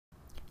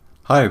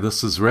Hi,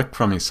 this is Rick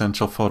from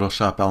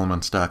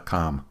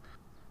EssentialPhotoshopElements.com.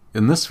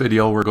 In this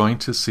video we're going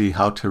to see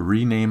how to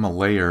rename a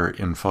layer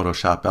in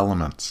Photoshop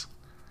Elements.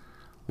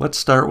 Let's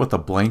start with a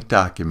blank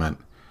document.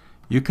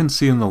 You can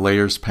see in the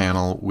Layers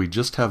panel we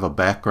just have a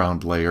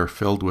background layer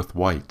filled with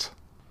white.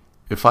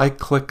 If I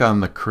click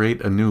on the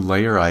Create a New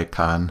Layer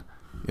icon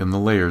in the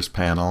Layers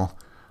panel,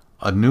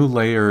 a new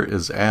layer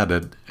is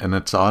added and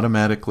it's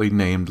automatically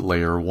named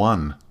Layer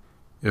 1.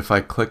 If I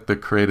click the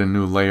Create a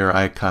New Layer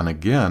icon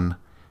again,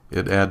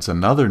 it adds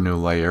another new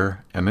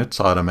layer and it's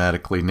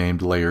automatically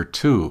named Layer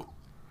 2.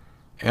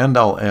 And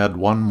I'll add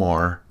one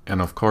more, and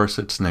of course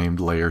it's named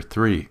Layer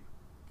 3.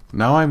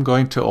 Now I'm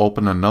going to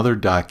open another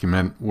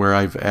document where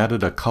I've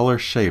added a color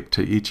shape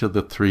to each of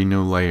the three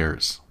new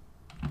layers.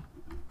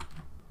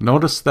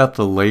 Notice that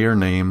the layer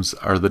names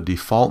are the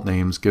default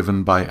names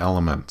given by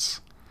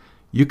Elements.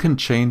 You can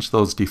change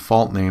those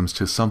default names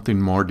to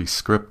something more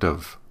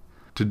descriptive.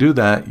 To do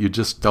that, you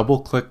just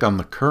double-click on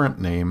the current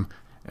name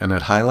and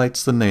it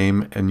highlights the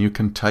name, and you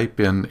can type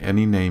in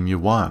any name you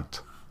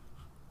want.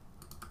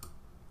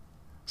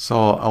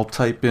 So I'll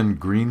type in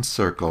green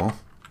circle,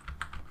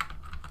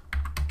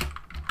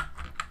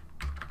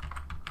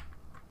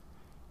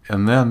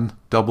 and then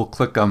double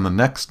click on the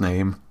next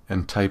name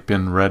and type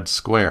in red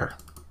square.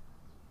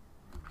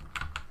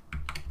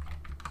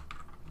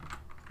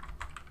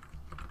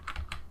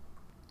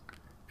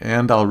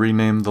 And I'll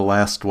rename the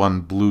last one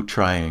blue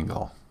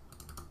triangle.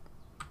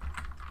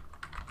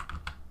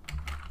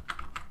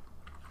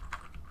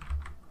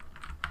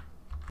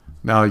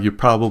 Now you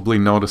probably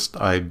noticed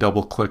I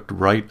double-clicked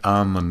right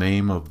on the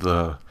name of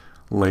the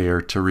layer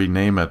to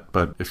rename it,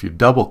 but if you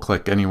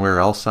double-click anywhere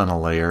else on a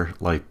layer,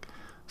 like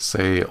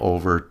say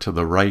over to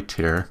the right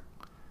here,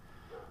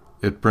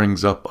 it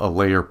brings up a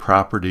Layer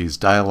Properties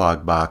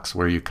dialog box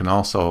where you can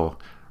also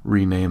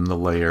rename the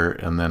layer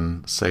and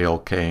then say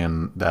OK,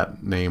 and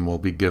that name will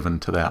be given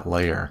to that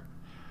layer.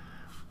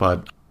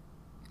 But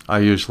I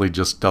usually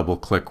just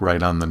double-click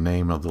right on the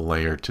name of the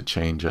layer to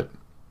change it.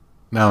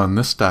 Now in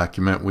this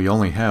document we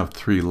only have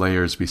three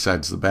layers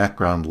besides the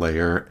background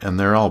layer, and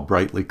they're all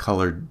brightly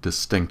colored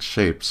distinct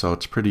shapes, so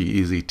it's pretty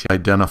easy to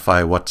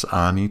identify what's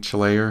on each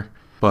layer.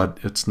 But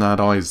it's not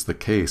always the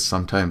case.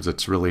 Sometimes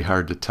it's really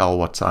hard to tell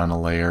what's on a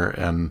layer,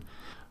 and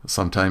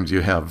sometimes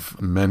you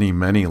have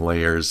many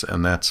layers,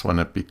 and that's when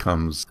it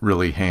becomes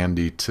really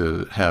handy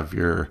to have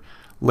your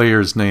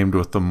layers named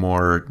with a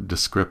more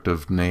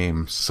descriptive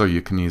name so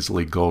you can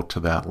easily go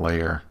to that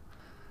layer.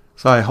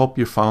 So I hope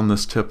you found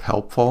this tip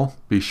helpful.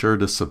 Be sure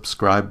to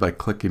subscribe by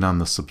clicking on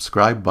the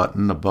subscribe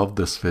button above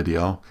this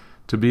video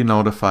to be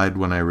notified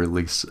when I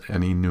release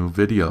any new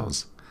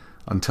videos.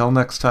 Until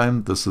next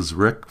time, this is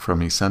Rick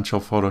from Essential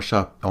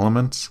Photoshop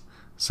Elements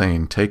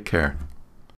saying take care.